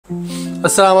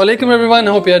Assalamu alaikum everyone,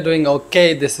 hope you are doing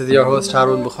okay. This is your host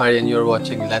Haroon Bukhari and you're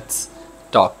watching Let's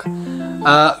Talk.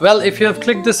 Well, if you have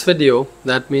clicked this video,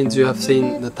 that means you have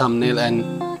seen the thumbnail and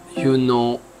you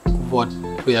know what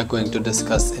we are going to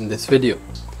discuss in this video.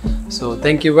 So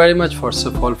thank you very much first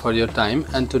of all for your time,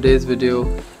 and today's video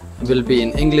will be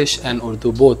in English and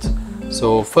Urdu both.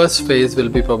 So first phase will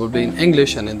be probably in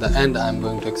English, and in the end I'm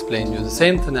going to explain you the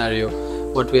same scenario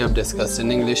what we have discussed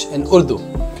in English in Urdu.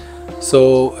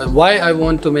 So why I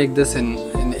want to make this in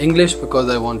English, because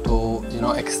I want to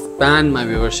expand my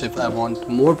viewership. I want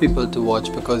more people to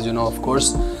watch, because of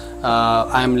course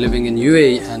I am living in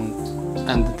UAE,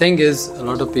 and the thing is, a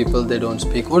lot of people, they don't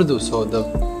speak Urdu, so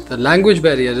the language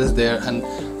barrier is there, and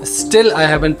still I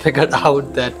haven't figured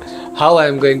out that how I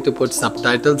am going to put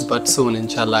subtitles, but soon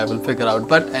inshallah I will figure out.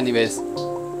 But anyways,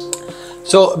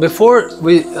 so before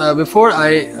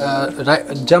I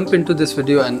jump into this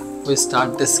video and we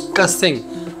start discussing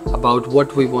about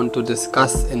what we want to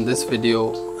discuss in this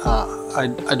video,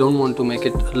 I don't want to make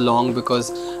it long,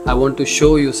 because I want to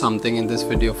show you something in this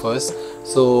video first.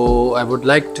 So I would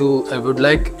like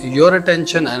your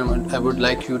attention, and I would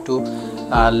like you to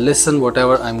listen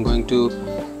whatever I'm going to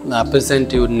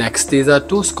present you next. These are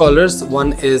two scholars.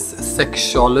 One is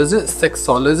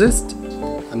sexologist.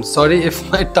 I'm sorry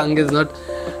if my tongue is not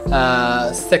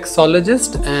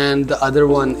sexologist, and the other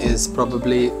one is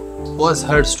probably was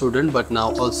her student, but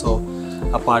now also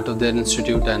a part of their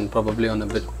institute and probably on a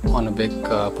big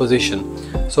position.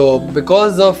 So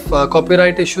because of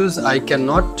copyright issues, I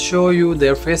cannot show you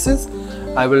their faces.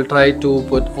 I will try to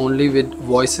put only with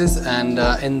voices, and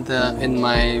in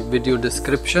my video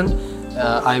description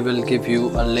I will give you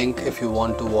a link if you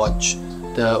want to watch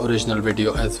the original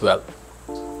video as well.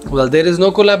 Well, there is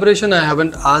no collaboration. I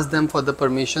haven't asked them for the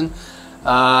permission,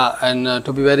 and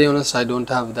to be very honest, I don't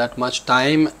have that much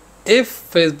time. If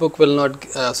Facebook will not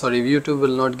YouTube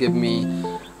will not give me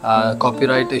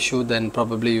copyright issue, then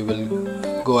probably you will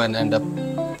go and end up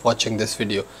watching this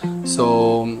video.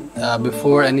 So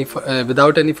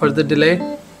without any further delay,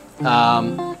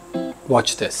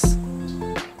 watch this.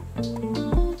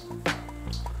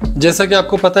 जैसा कि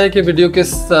आपको पता है कि video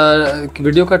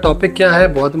का topic क्या है,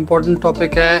 बहुत इम्पोर्टेंट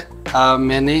टॉपिक है।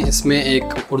 मैंने इसमें एक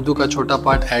उर्दू का छोटा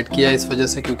पार्ट ऐड किया इस वजह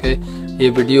से, क्योंकि ये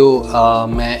वीडियो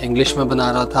मैं इंग्लिश में बना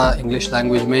रहा था, इंग्लिश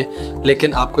लैंग्वेज में,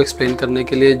 लेकिन आपको एक्सप्लेन करने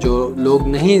के लिए, जो लोग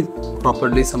नहीं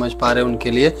प्रॉपर्ली समझ पा रहे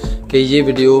उनके लिए, कि ये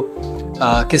वीडियो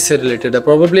किससे रिलेटेड है।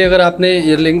 प्रॉब्ली अगर आपने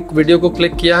ये लिंक वीडियो को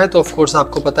क्लिक किया है तो ऑफ कोर्स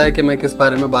आपको पता है कि मैं किस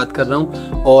बारे में बात कर रहा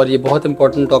हूँ, और ये बहुत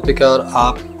इंपॉर्टेंट टॉपिक है, और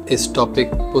आप इस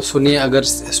टॉपिक को सुनिए। अगर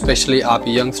स्पेशली आप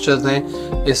यंगस्टर्स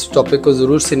हैं, इस टॉपिक को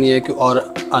ज़रूर सुनिए,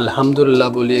 और अल्हम्दुलिल्लाह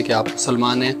बोलिए कि आप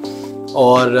मुसलमान हैं।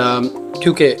 और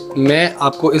क्योंकि मैं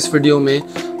आपको इस वीडियो में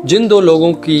जिन दो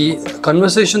लोगों की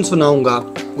कन्वर्सेशन सुनाऊंगा,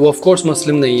 वो ऑफ कोर्स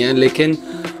मुस्लिम नहीं है, लेकिन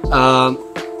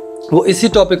वो इसी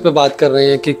टॉपिक पे बात कर रहे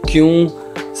हैं कि क्यों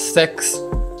सेक्स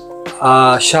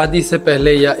शादी से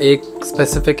पहले या एक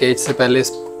स्पेसिफिक एज से पहले,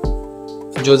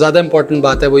 जो ज़्यादा इम्पॉर्टेंट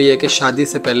बात है वो ये है कि शादी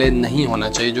से पहले नहीं होना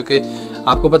चाहिए, जो कि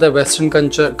आपको पता है वेस्टर्न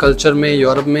कल्चर में,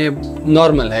 यूरोप में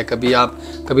नॉर्मल है।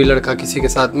 कभी लड़का किसी के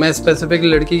साथ, मैं स्पेसिफिकली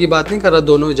लड़की की बात नहीं कर रहा,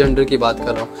 दोनों जेंडर की बात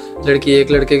कर रहा हूँ। लड़की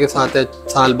एक लड़के के साथ है,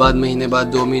 साल बाद, महीने बाद,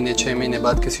 2 महीने, 6 महीने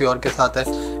बाद किसी और के साथ है,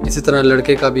 इसी तरह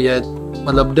लड़के का भी है,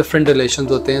 मतलब डिफरेंट रिलेशन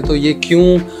होते हैं। तो ये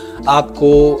क्यों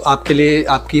आपके लिए,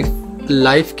 आपकी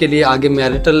लाइफ के लिए, आगे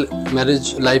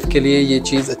मैरिज लाइफ के लिए ये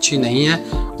चीज़ अच्छी नहीं है,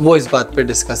 वो इस बात पे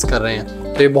डिस्कस कर रहे हैं।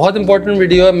 तो ये बहुत इंपॉर्टेंट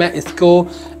वीडियो है। मैं इसको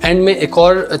एंड में एक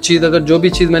और चीज़, अगर जो भी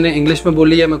चीज़ मैंने इंग्लिश में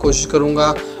बोली है, मैं कोशिश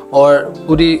करूँगा और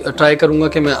पूरी ट्राई करूँगा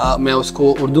कि मैं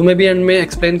उसको उर्दू में भी एंड में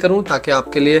एक्सप्लेन करूँ, ताकि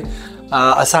आपके लिए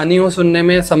आसानी हो सुनने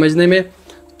में, समझने में।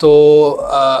 तो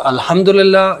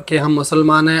अल्हम्दुलिल्लाह कि हम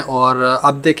मुसलमान हैं। और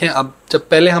अब देखें, अब जब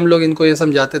पहले हम लोग इनको ये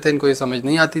समझाते थे, इनको ये समझ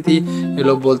नहीं आती थी। ये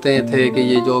लोग बोलते थे कि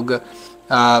ये लोग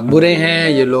बुरे हैं,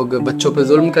 ये लोग बच्चों पे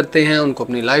जुल्म करते हैं, उनको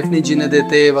अपनी लाइफ नहीं जीने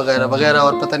देते, वगैरह वगैरह,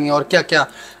 और पता नहीं और क्या क्या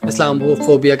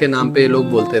इस्लामोफोबिया के नाम पे ये लोग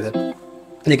बोलते थे।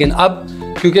 लेकिन अब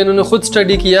क्योंकि इन्होंने खुद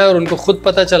स्टडी किया और उनको खुद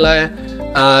पता चला है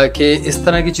कि इस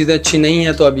तरह की चीज़ें अच्छी नहीं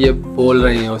हैं, तो अब ये बोल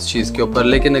रहे हैं उस चीज़ के ऊपर।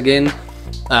 लेकिन अगेन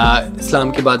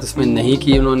इस्लाम की बात इसमें नहीं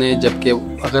की उन्होंने, जबकि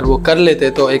अगर वो कर लेते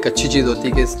तो एक अच्छी चीज़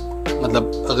होती कि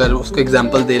मतलब अगर उसको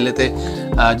एग्जांपल दे लेते।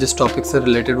 जिस टॉपिक से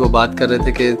रिलेटेड वो बात कर रहे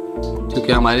थे कि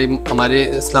क्योंकि हमारे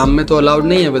इस्लाम में तो अलाउड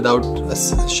नहीं है विदाउट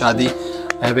शादी,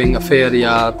 हैविंग अफेयर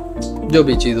या जो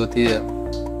भी चीज़ होती है।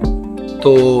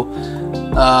 तो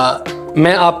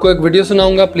मैं आपको एक वीडियो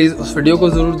सुनाऊंगा, प्लीज़ उस वीडियो को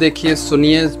ज़रूर देखिए,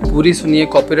 सुनिए, पूरी सुनिए।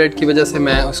 कॉपीराइट की वजह से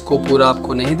मैं उसको पूरा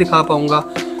आपको नहीं दिखा पाऊँगा,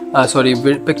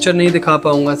 पिक्चर नहीं दिखा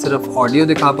पाऊँगा, सिर्फ ऑडियो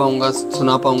दिखा पाऊँगा,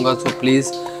 सुना पाऊँगा। सो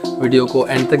प्लीज़ वीडियो को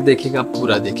एंड तक देखिएगा,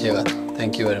 पूरा देखिएगा।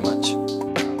 Thank you very much.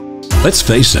 Let's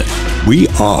face it, we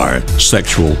are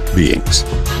sexual beings.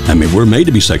 I mean, we're made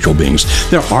to be sexual beings.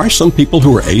 There are some people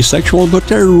who are asexual, but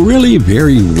they're really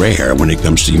very rare when it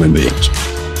comes to human beings.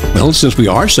 Well, since we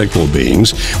are sexual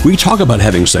beings, we talk about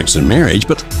having sex in marriage,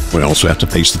 but we also have to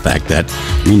face the fact that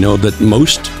we know that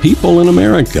most people in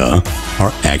America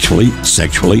are actually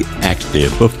sexually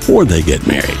active before they get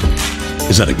married.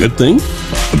 Is that a good thing,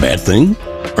 a bad thing,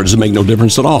 or does it make no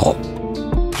difference at all?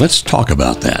 Let's talk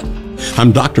about that.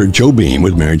 I'm Dr. Joe Beam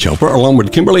with Marriage Helper, along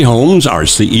with Kimberly Holmes, our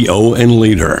CEO and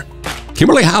leader.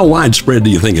 Kimberly, how widespread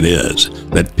do you think it is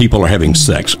that people are having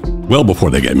sex well before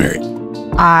they get married?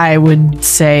 I would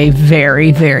say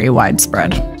very, very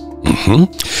widespread.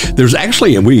 There's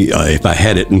actually, if I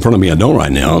had it in front of me, I don't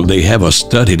right now, they have a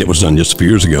study that was done just a few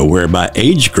years ago where by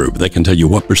age group, they can tell you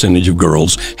what percentage of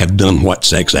girls have done what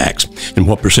sex acts and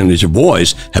what percentage of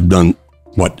boys have done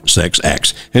what sex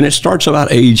acts. And it starts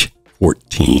about age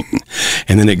 14.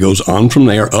 And then it goes on from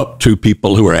there up to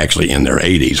people who are actually in their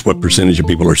 80s. What percentage of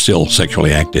people are still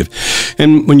sexually active?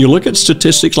 And when you look at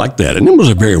statistics like that, and it was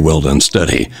a very well done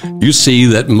study, you see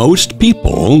that most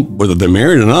people, whether they're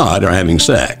married or not, are having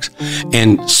sex.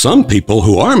 And some people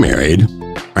who are married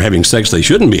are having sex they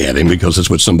shouldn't be having because it's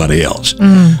with somebody else.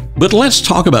 But let's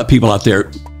talk about people out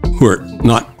there who are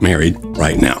not married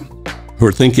right now, who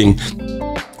are thinking,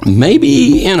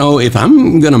 maybe, if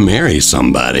I'm going to marry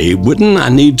somebody, wouldn't I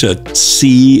need to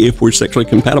see if we're sexually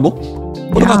compatible?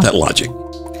 What about that logic?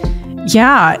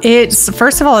 Yeah,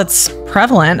 first of all, it's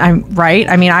prevalent. I'm right.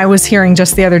 I mean, I was hearing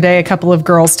just the other day a couple of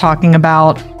girls talking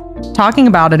about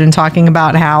it and talking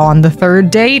about how on the third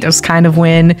date is kind of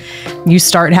when you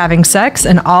start having sex.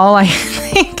 And all I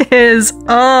think is, for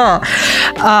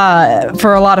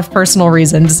a lot of personal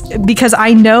reasons, because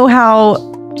I know how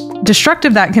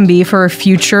destructive that can be for a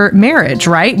future marriage,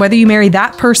 right? Whether you marry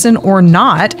that person or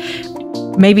not,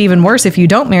 maybe even worse, if you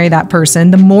don't marry that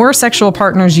person, the more sexual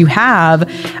partners you have,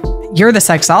 you're the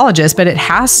sexologist, but it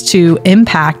has to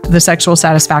impact the sexual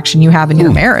satisfaction you have in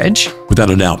your marriage. Without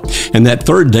a doubt. And that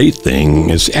third date thing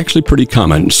is actually pretty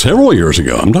common. Several years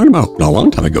ago, I'm talking about a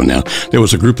long time ago now, there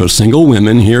was a group of single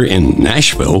women here in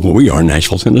Nashville, where we are,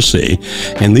 Nashville, Tennessee.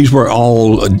 And these were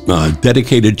all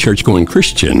dedicated church-going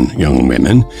Christian young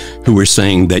women who were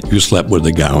saying that you slept with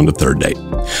a guy on the third date.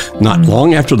 Not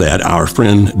long after that, our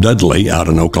friend Dudley out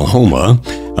in Oklahoma,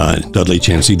 Dudley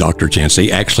Chancey, Dr.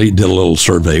 Chancey, actually did a little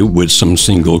survey with some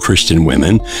single Christian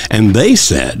women, and they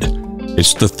said,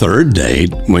 it's the third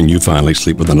date when you finally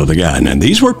sleep with another guy. And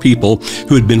these were people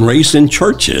who had been raised in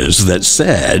churches that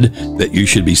said that you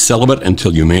should be celibate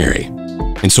until you marry.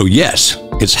 And so, yes,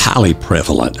 it's highly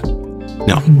prevalent.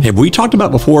 Now, have we talked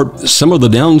about before some of the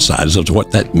downsides of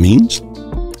what that means?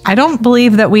 I don't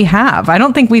believe that we have. I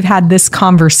don't think we've had this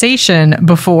conversation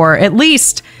before, at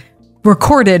least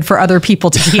recorded for other people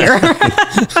to hear.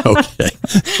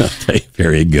 Okay,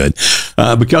 very good.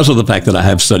 Because of the fact that I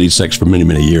have studied sex for many,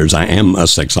 many years, I am a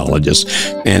sexologist.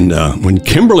 And when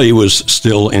Kimberly was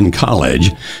still in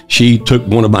college, she took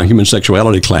one of my human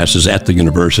sexuality classes at the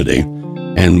university.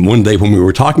 And one day when we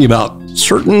were talking about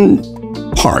certain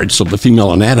parts of the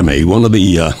female anatomy, one of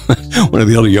the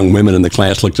other young women in the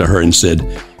class looked at her and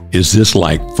said, "Is this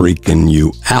like freaking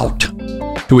you out?"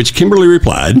 To which Kimberly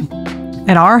replied,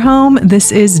 "At our home,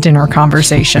 this is dinner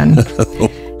conversation."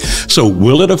 So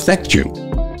will it affect you?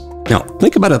 Now,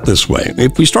 think about it this way.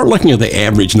 If we start looking at the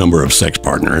average number of sex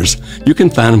partners, you can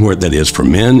find where that is for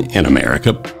men in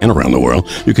America and around the world.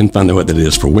 You can find what that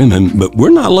is for women, but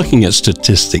we're not looking at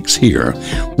statistics here.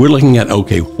 We're looking at,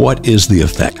 okay, what is the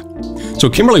effect? So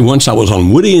Kimberly, once I was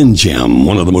on Woody and Jim,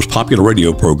 one of the most popular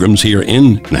radio programs here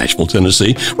in Nashville,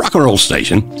 Tennessee, rock and roll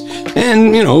station.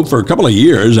 And, for a couple of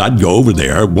years, I'd go over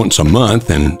there once a month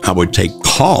and I would take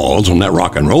calls on that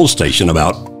rock and roll station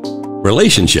about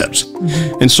relationships.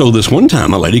 And so this one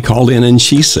time, a lady called in and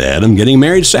she said, "I'm getting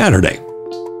married Saturday."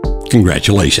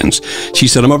 Congratulations. She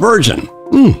said, "I'm a virgin."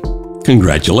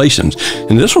 Congratulations.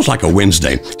 And this was like a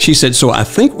Wednesday. She said, "So I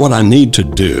think what I need to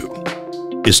do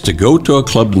is to go to a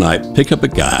club tonight, pick up a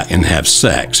guy and have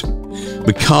sex,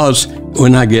 because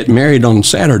when I get married on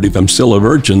Saturday, if I'm still a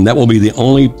virgin, that will be the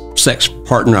only sex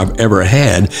partner I've ever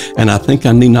had, and I think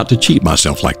I need not to cheat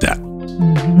myself like that."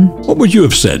 What would you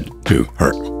have said to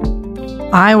her?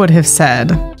 I would have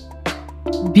said,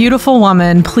 "Beautiful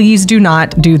woman, please do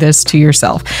not do this to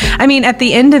yourself." I mean, at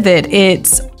the end of it,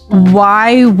 it's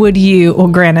why would you, well,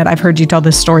 granted, I've heard you tell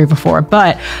this story before,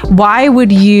 but why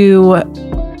would you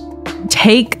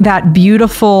take that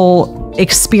beautiful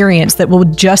experience that will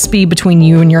just be between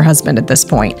you and your husband at this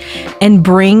point, and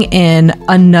bring in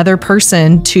another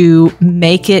person to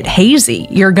make it hazy.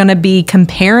 You're going to be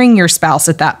comparing your spouse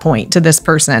at that point to this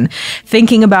person,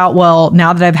 thinking about, well,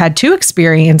 now that I've had two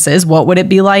experiences, what would it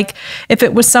be like if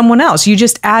it was someone else? You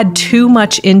just add too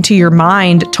much into your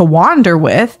mind to wander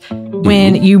with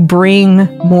when you bring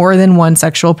more than one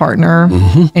sexual partner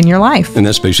in your life. And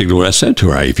that's basically what I said to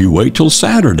her. If you wait till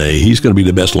Saturday, he's going to be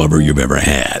the best lover you've ever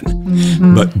had.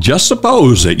 But just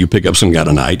suppose that you pick up some guy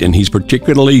tonight and he's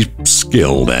particularly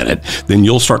skilled at it, then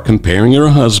you'll start comparing your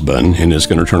husband and it's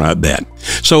going to turn out bad.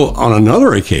 So on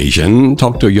another occasion,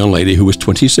 talked to a young lady who was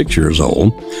 26 years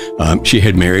old. She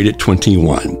had married at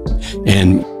 21,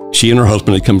 and she and her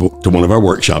husband had come to one of our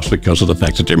workshops because of the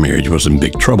fact that their marriage was in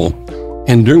big trouble.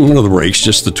 And during one of the breaks,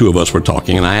 just the two of us were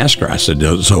talking, and I asked her, I said,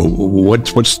 so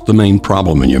what's the main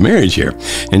problem in your marriage here?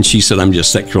 And she said, I'm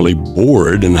just sexually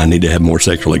bored and I need to have more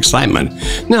sexual excitement.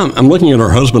 Now, I'm looking at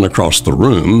her husband across the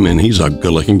room, and he's a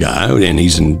good-looking guy, and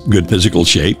he's in good physical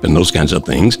shape and those kinds of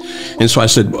things. And so I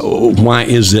said, why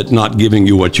is it not giving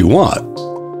you what you want?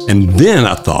 And then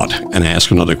I thought, and I asked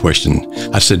another question.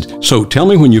 I said, so tell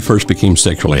me when you first became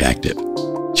sexually active.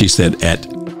 She said, at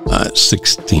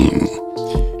 16.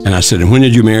 And I said, and when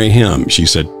did you marry him? She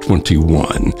said,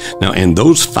 21. Now, in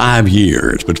those 5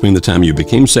 years between the time you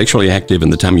became sexually active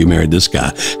and the time you married this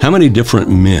guy, how many different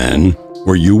men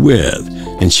were you with?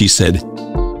 And she said,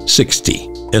 60.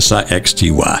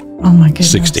 S-I-X-T-Y. Oh my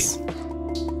goodness. 60.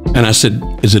 And I said,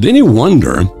 is it any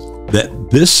wonder that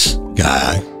this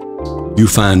guy you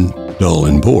find dull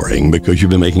and boring because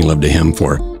you've been making love to him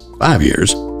for 5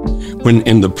 years, when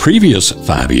in the previous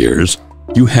 5 years,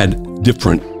 you had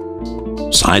different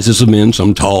sizes of men,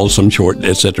 some tall, some short,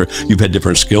 etc. You've had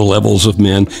different skill levels of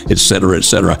men, etc.,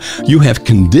 etc. You have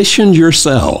conditioned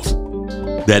yourself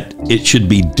that it should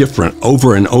be different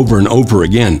over and over and over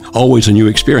again, always a new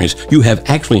experience. You have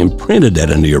actually imprinted that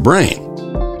into your brain.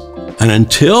 And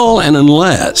until and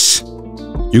unless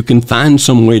you can find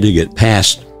some way to get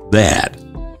past that,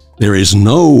 there is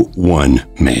no one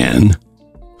man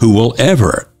who will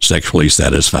ever sexually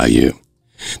satisfy you.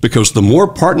 Because the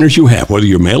more partners you have, whether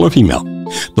you're male or female,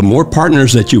 the more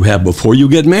partners that you have before you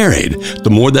get married,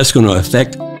 the more that's going to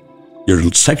affect your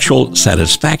sexual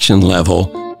satisfaction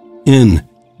level in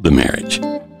the marriage.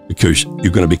 Because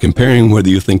you're going to be comparing whether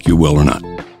you think you will or not.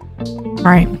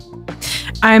 Right.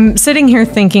 I'm sitting here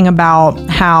thinking about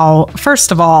how,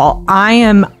 first of all, I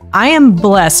am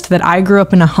blessed that I grew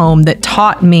up in a home that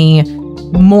taught me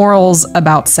morals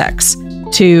about sex.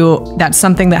 That's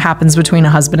something that happens between a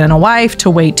husband and a wife, to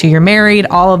wait till you're married,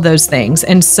 all of those things.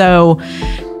 And so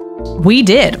we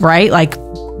did, right? Like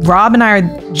Rob and I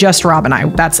are just Rob and I.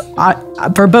 That's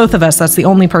for both of us, that's the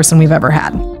only person we've ever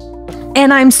had.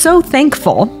 And I'm so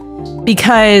thankful,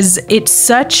 because it's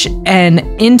such an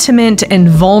intimate and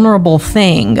vulnerable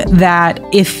thing that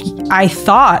if I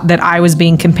thought that I was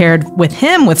being compared with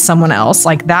him with someone else,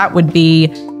 like that would be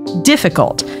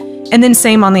difficult. And then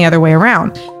same on the other way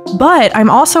around. But I'm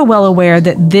also well aware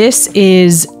that this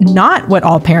is not what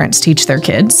all parents teach their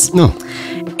kids. No.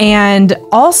 And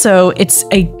also, it's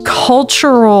a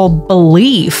cultural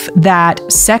belief that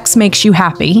sex makes you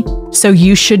happy, so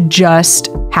you should just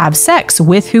have sex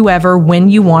with whoever, when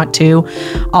you want to,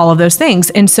 all of those things.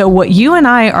 And so what you and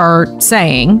I are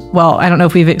saying, well, I don't know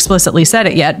if we've explicitly said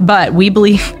it yet, but we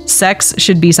believe sex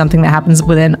should be something that happens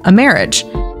within a marriage,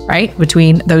 right?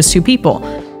 Between those two people.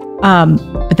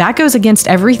 But that goes against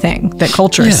everything that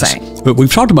culture is saying. But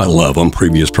we've talked about love on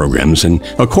previous programs, and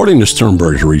according to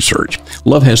Sternberg's research,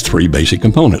 love has 3 basic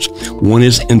components. One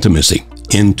is intimacy,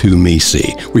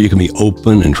 intimacy, where you can be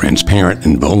open and transparent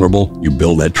and vulnerable. You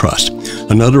build that trust.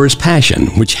 Another is passion,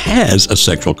 which has a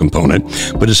sexual component,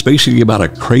 but it's basically about a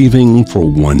craving for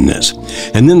oneness.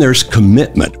 And then there's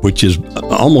commitment, which is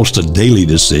almost a daily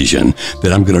decision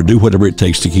that I'm going to do whatever it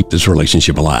takes to keep this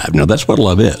relationship alive. Now, that's what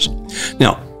love is.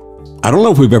 Now, I don't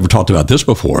know if we've ever talked about this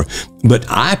before, but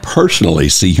I personally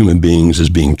see human beings as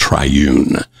being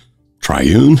triune.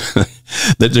 Triune?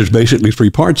 That there's basically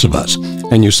 3 parts of us.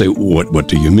 And you say, what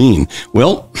do you mean?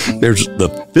 Well, there's the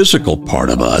physical part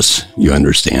of us, you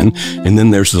understand, and then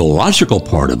there's the logical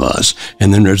part of us,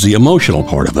 and then there's the emotional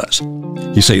part of us.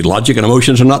 You say logic and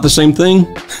emotions are not the same thing?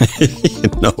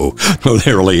 No,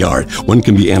 they really aren't. One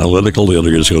can be analytical, the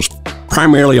other goes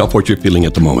primarily off what you're feeling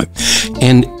at the moment.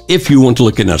 And if you want to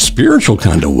look in a spiritual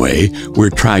kind of way, we're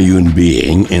triune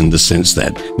being in the sense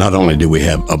that not only do we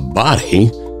have a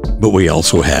body, but we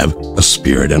also have a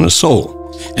spirit and a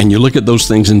soul. And you look at those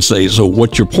things and say, so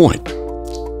what's your point?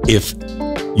 If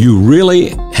you really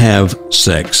have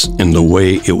sex in the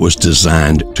way it was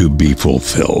designed to be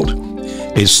fulfilled,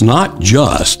 It's not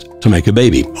just to make a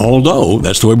baby, although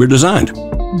that's the way we're designed.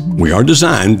 We are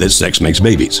designed that sex makes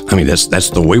babies. I mean, that's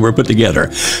the way we're put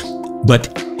together.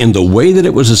 But in the way that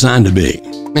it was designed to be,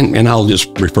 and I'll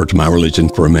just refer to my religion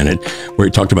for a minute, where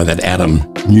he talked about that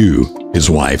Adam knew his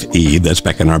wife, Eve. That's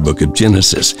back in our book of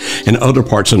Genesis. And other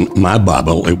parts in my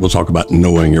Bible, it will talk about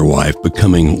knowing your wife,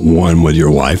 becoming one with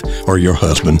your wife or your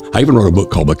husband. I even wrote a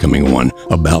book called Becoming One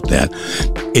about that.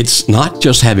 It's not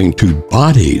just having two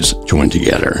bodies joined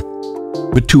together,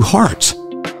 but two hearts,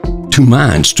 two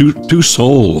minds, two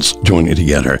souls joining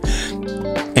together.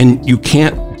 And you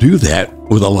can't do that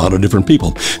with a lot of different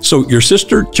people. So your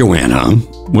sister Joanna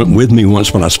went with me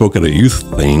once when I spoke at a youth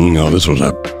thing. Oh, this was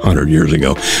 100 years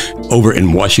ago, over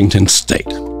in Washington State.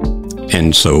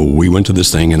 And so we went to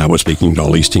this thing, and I was speaking to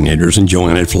all these teenagers, and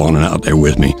Joanna had flown out there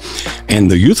with me. And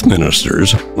the youth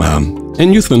ministers,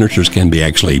 and youth ministers can be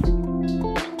actually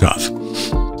tough.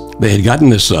 They had gotten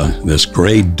this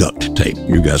gray duct tape.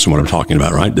 You guys know what I'm talking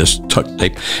about, right? This duct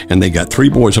tape. And they got 3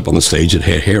 boys up on the stage that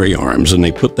had hairy arms, and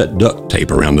they put that duct tape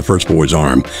around the first boy's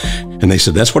arm. And they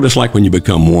said, that's what it's like when you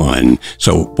become one.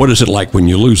 So what is it like when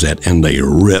you lose that? And they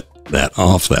ripped that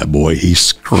off that boy. He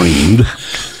screamed.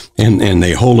 And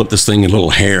they hold up this thing and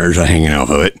little hairs are hanging off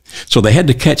of it. So they had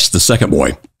to catch the second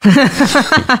boy.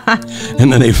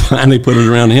 And then they finally put it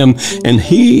around him, and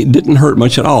he didn't hurt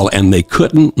much at all. And they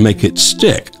couldn't make it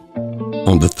stick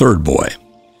on the third boy.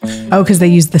 Oh, because they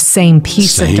used the same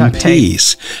piece of duct tape.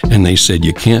 And they said,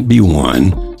 you can't be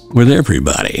one with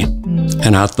everybody.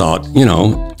 And I thought,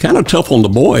 kind of tough on the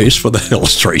boys for the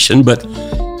illustration, but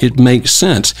it makes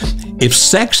sense. If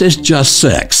sex is just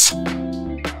sex,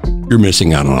 you're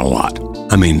missing out on a lot.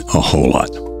 I mean, a whole lot.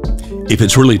 If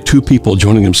it's really 2 people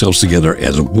joining themselves together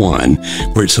as one,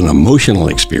 where it's an emotional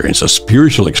experience, a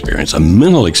spiritual experience, a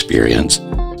mental experience,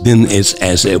 then it's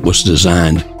as it was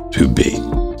designed to be.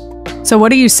 So what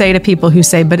do you say to people who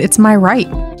say, but it's my right?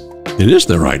 It is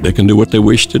their right. They can do what they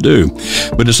wish to do.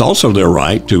 But it's also their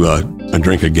right to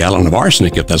drink a gallon of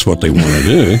arsenic if that's what they want to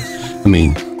do. I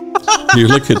mean, you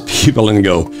look at people and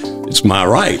go, it's my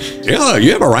right. Yeah,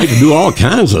 you have a right to do all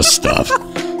kinds of stuff.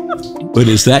 But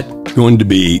is that going to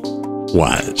be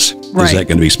wise? Right. Is that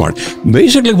going to be smart?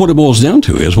 Basically, what it boils down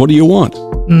to is, what do you want?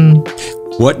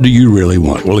 What do you really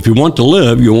want? Well, if you want to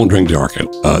live, you won't drink the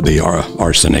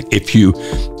arsenic. If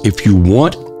you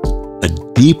want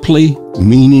a deeply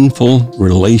meaningful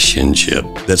relationship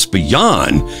that's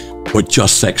beyond what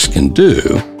just sex can do,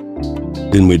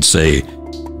 then we'd say,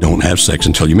 don't have sex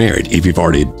until you're married. If you've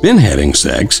already been having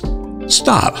sex,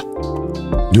 stop.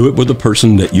 Do it with a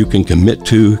person that you can commit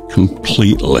to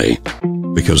completely,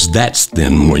 because that's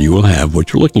then where you will have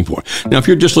what you're looking for. Now, if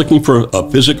you're just looking for a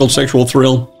physical sexual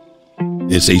thrill,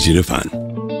 it's easy to find,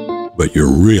 but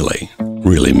you're really,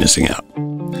 really missing out.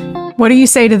 What do you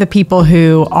say to the people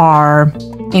who are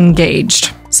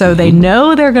engaged? So they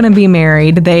know they're going to be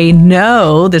married. They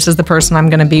know this is the person I'm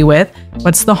going to be with.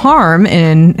 What's the harm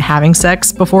in having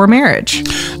sex before marriage?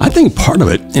 I think part of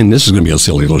it, and this is going to be a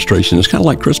silly illustration, it's kind of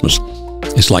like Christmas.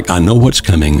 It's like, I know what's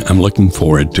coming. I'm looking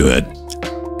forward to it.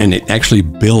 And it actually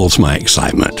builds my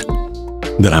excitement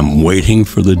that I'm waiting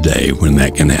for the day when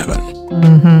that can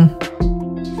happen.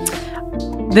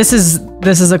 This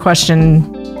is a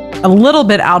question a little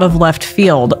bit out of left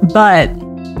field, but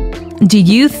do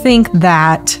you think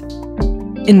that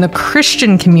in the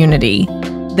Christian community,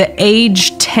 the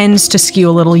age tends to skew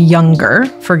a little younger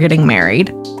for getting married?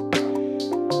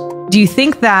 Do you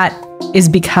think that is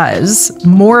because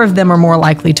more of them are more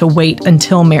likely to wait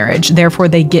until marriage, therefore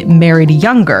they get married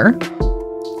younger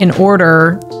in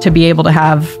order to be able to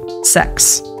have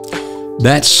sex?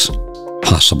 That's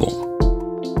possible.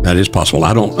 That is possible.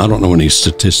 I don't know any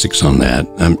statistics on that.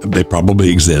 They probably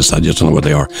exist. I just don't know what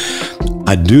they are.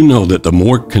 I do know that the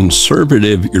more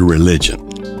conservative your religion,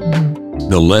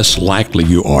 the less likely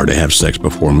you are to have sex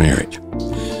before marriage.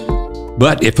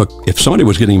 But if somebody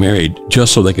was getting married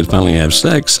just so they could finally have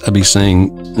sex, I'd be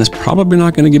saying, that's probably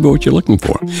not going to give you what you're looking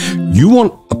for. You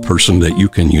want a person that you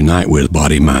can unite with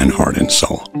body, mind, heart, and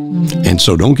soul. And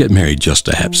so don't get married just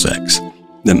to have sex.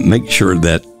 Then make sure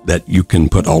that you can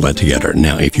put all that together.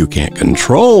 Now, if you can't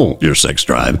control your sex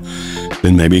drive,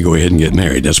 then maybe go ahead and get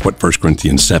married. That's what 1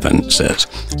 Corinthians 7 says.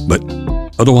 But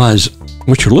otherwise,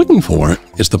 what you're looking for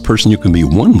is the person you can be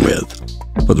one with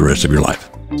for the rest of your life.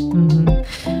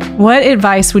 What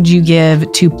advice would you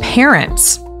give to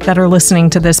parents that are listening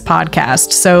to this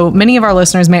podcast? So many of our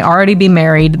listeners may already be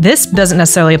married. This doesn't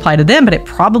necessarily apply to them, but it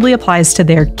probably applies to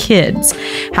their kids.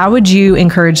 How would you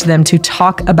encourage them to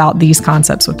talk about these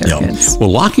concepts with their kids? Well,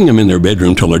 locking them in their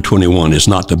bedroom till they're 21 is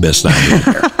not the best idea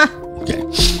there. Okay.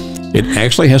 It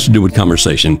actually has to do with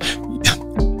conversation.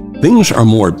 things are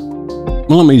more,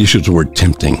 well, let me just use the word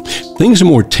tempting. Things are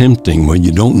more tempting when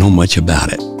you don't know much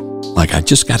about it. Like, I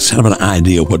just got sort of an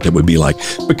idea of what that would be like.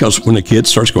 Because when a kid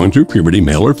starts going through puberty,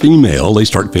 male or female, they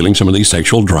start feeling some of these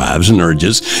sexual drives and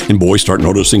urges, and boys start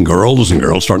noticing girls, and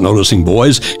girls start noticing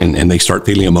boys, and they start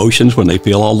feeling emotions when they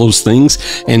feel all those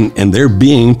things, and they're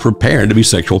being prepared to be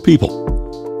sexual people.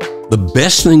 The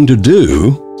best thing to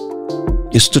do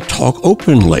is to talk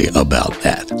openly about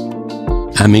that.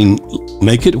 I mean,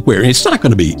 make it where it's not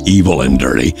going to be evil and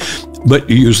dirty, but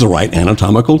you use the right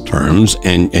anatomical terms,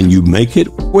 and you make it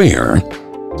where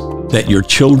that your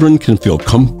children can feel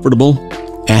comfortable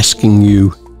asking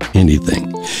you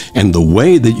anything. And the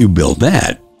way that you build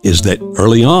that is that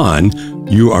early on,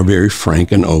 you are very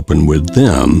frank and open with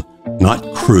them,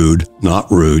 not crude, not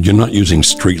rude. You're not using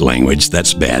street language.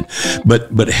 That's bad.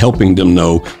 But helping them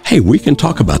know, hey, we can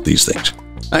talk about these things.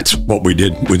 That's what we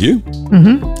did with you.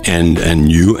 Mm-hmm.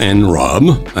 And you and Rob.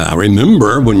 I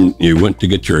remember when you went to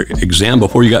get your exam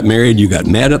before you got married, you got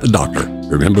mad at the doctor.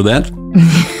 Remember that?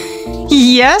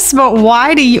 Yes, but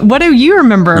what do you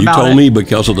remember about it? You told me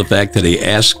because of the fact that he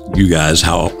asked you guys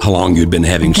how long you'd been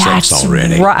having sex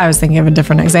already. Right. I was thinking of a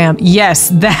different exam. Yes,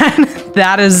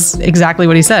 that is exactly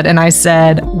what he said. And I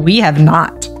said, we have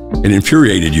not. It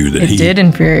infuriated you that It did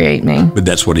infuriate me. But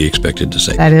that's what he expected to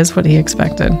say. That is what he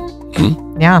expected.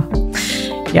 Yeah.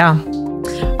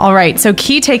 All right. So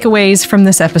key takeaways from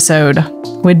this episode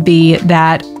would be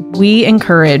that we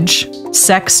encourage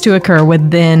sex to occur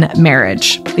within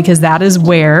marriage, because that is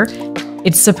where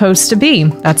it's supposed to be.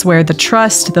 That's where the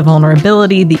trust, the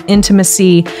vulnerability, the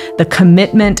intimacy, the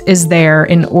commitment is there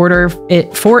in order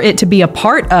for it to be a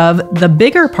part of the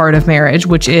bigger part of marriage,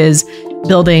 which is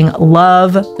building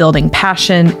love, building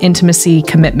passion, intimacy,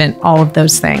 commitment, all of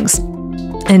those things.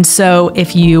 And so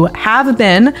if you have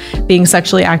been being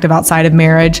sexually active outside of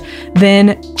marriage,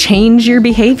 then change your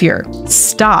behavior.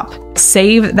 Stop.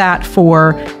 Save that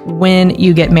for when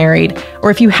you get married. Or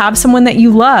if you have someone that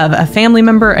you love, a family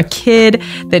member, a kid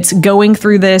that's going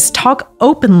through this, talk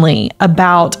openly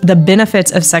about the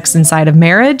benefits of sex inside of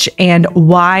marriage and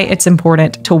why it's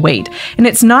important to wait. And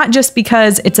it's not just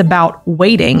because it's about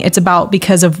waiting. It's about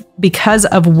because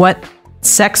of what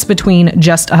sex between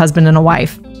just a husband and a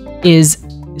wife is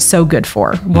so good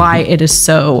for, why it is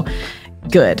so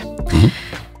good.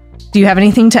 Mm-hmm. Do you have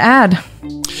anything to add?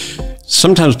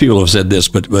 Sometimes people have said this,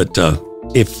 but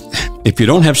if you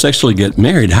don't have sex till you get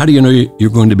married, how do you know you're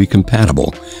going to be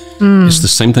compatible? It's the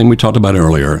same thing we talked about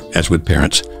earlier as with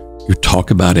parents. You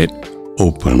talk about it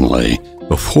openly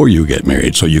before you get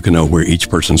married so you can know where each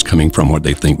person's coming from, what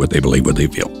they think, what they believe, what they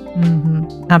feel.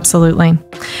 Mm-hmm. Absolutely.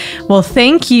 Well,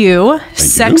 thank you,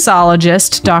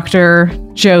 sexologist Dr.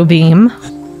 Joe Beam.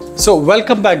 So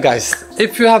welcome back, guys.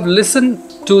 If you have listened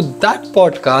to that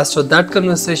podcast or that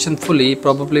conversation fully,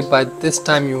 probably by this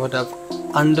time you would have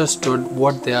understood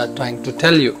what they are trying to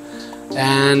tell you.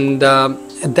 And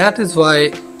that is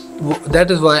why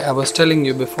I was telling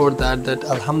you before that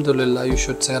Alhamdulillah, you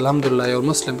should say Alhamdulillah, you're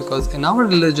Muslim, because in our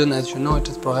religion, as you know, it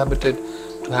is prohibited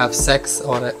to have sex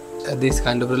or these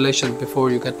kind of relations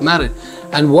before you get married.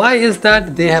 And why is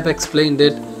that? They have explained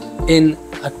it in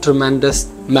a tremendous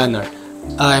manner.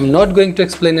 I am not going to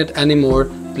explain it anymore.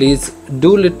 Please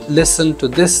do listen to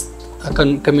this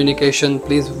communication.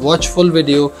 Please watch full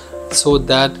video so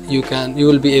that you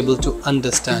will be able to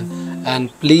understand.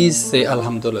 And please say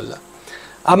Alhamdulillah.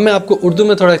 अब मैं आपको उर्दू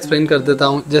में थोड़ा explain कर देता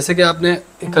हूँ. जैसे कि आपने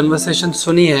कन्वर्सेशन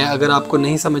सुनी है, अगर आपको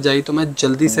नहीं समझ आई तो मैं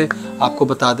जल्दी से आपको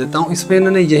बता देता हूँ. इसमें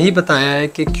इन्होंने यही बताया है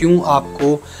कि क्यों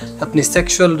आपको अपनी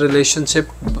सेक्सुअल रिलेशनशिप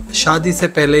शादी से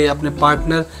पहले या अपने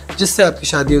पार्टनर जिससे आपकी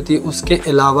शादी होती है उसके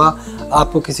अलावा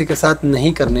आपको किसी के साथ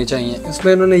नहीं करने चाहिए.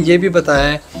 इसमें इन्होंने ये भी बताया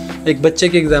है, एक बच्चे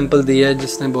की एग्जांपल दी है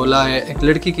जिसने बोला है, एक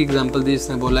लड़की की एग्जांपल दी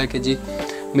जिसने बोला है कि जी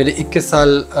मेरे 21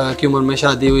 साल की उम्र में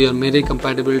शादी हुई और मेरी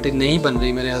कंपैटिबिलिटी नहीं बन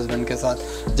रही मेरे हस्बैंड के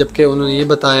साथ. जबकि उन्होंने ये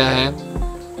बताया है,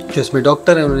 जो इसमें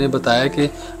डॉक्टर है, उन्होंने बताया कि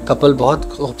कपल बहुत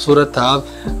खूबसूरत था,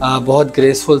 बहुत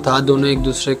ग्रेसफुल था, दोनों एक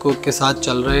दूसरे के साथ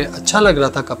चल रहे, अच्छा लग रहा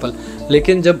था कपल.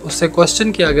 लेकिन जब उससे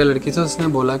क्वेश्चन किया गया लड़की से, उसने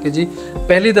बोला कि जी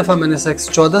पहली दफ़ा मैंने सेक्स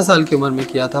 14 साल की उम्र में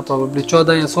किया था, प्रॉबेबली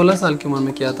 14 या 16 साल की उम्र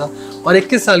में किया था, और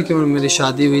 21 साल की उम्र में मेरी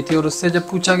शादी हुई थी. और उससे जब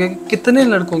पूछा गया कि कितने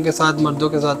लड़कों के साथ, मर्दों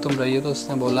के साथ तुम रही हो, तो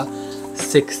उसने बोला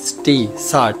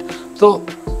 60. तो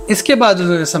इसके बाद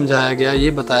उन्हें समझाया गया,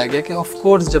 ये बताया गया कि ऑफ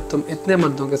कोर्स जब तुम इतने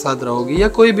मर्दों के साथ रहोगी या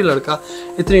कोई भी लड़का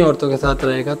इतनी औरतों के साथ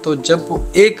रहेगा, तो जब वो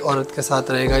एक औरत के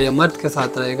साथ रहेगा या मर्द के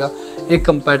साथ रहेगा, एक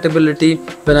कंपैटिबिलिटी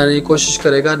बनाने की कोशिश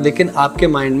करेगा, लेकिन आपके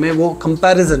माइंड में वो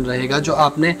कंपैरिजन रहेगा जो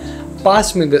आपने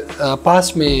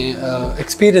पास्ट में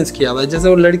एक्सपीरियंस किया हुआ है। जैसे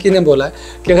वो लड़की ने बोला है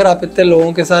कि अगर आप इतने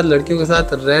लोगों के साथ, लड़कियों के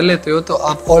साथ रह लेते हो तो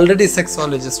आप ऑलरेडी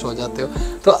सेक्सोलॉजिस्ट हो जाते हो,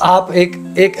 तो आप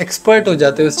एक एक्सपर्ट हो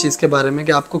जाते हो इस चीज़ के बारे में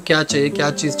कि आपको क्या चाहिए, क्या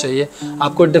चीज़ चाहिए,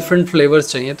 आपको डिफरेंट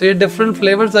फ्लेवर्स चाहिए। तो ये डिफरेंट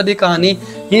फ्लेवर्स वाली कहानी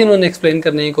ही उन्होंने एक्सप्लेन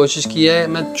करने की कोशिश की है।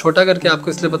 मैं छोटा करके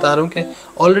आपको इसलिए बता रहा हूँ कि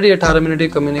ऑलरेडी 18 मिनट की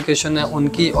कम्युनिकेशन है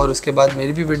उनकी, और उसके बाद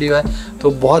मेरी भी वीडियो है,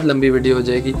 तो बहुत लंबी वीडियो हो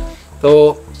जाएगी।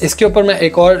 तो इसके ऊपर मैं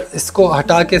एक और इसको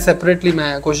हटा के सेपरेटली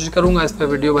मैं कोशिश करूँगा इस पर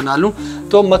वीडियो बना लूँ।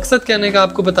 तो मकसद कहने का,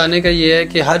 आपको बताने का ये है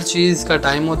कि हर चीज़ का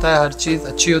टाइम होता है, हर चीज़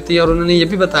अच्छी होती है। और उन्होंने ये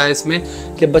भी बताया इसमें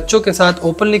कि बच्चों के साथ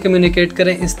ओपनली कम्युनिकेट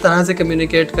करें, इस तरह से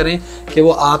कम्युनिकेट करें कि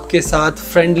वो आपके साथ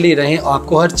फ्रेंडली रहें,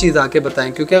 आपको हर चीज़ आके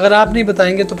बताएं। क्योंकि अगर आप नहीं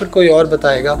बताएंगे तो फिर कोई और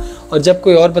बताएगा, और जब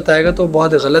कोई और बताएगा तो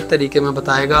बहुत गलत तरीके में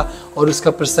बताएगा, और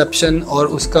उसका परसेप्शन और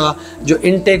उसका जो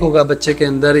इनटेक होगा बच्चे के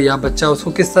अंदर, या बच्चा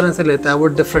उसको किस तरह से लेता है, वो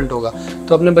डिफरेंट होगा।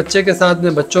 तो अपने बच्चे के साथ, अपने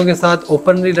बच्चों के साथ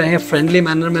ओपनली रहें, फ्रेंडली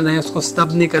मैनर में रहें, उसको स्टब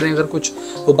नहीं करें। अगर कुछ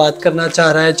वो बात करना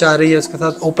चाह रहा है, चाह रही है, उसके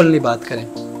साथ ओपनली बात करें।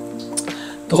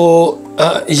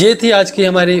 तो ये थी आज की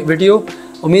हमारी वीडियो।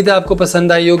 उम्मीद है आपको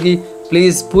पसंद आई होगी।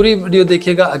 प्लीज़ पूरी वीडियो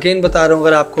देखिएगा। अगेन बता रहा हूँ,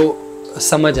 अगर आपको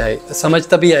समझ आए, समझ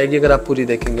तभी आएगी अगर आप पूरी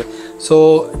देखेंगे।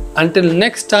 So until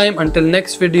next time, until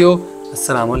next video,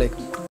 अस्सलाम वालेकुम।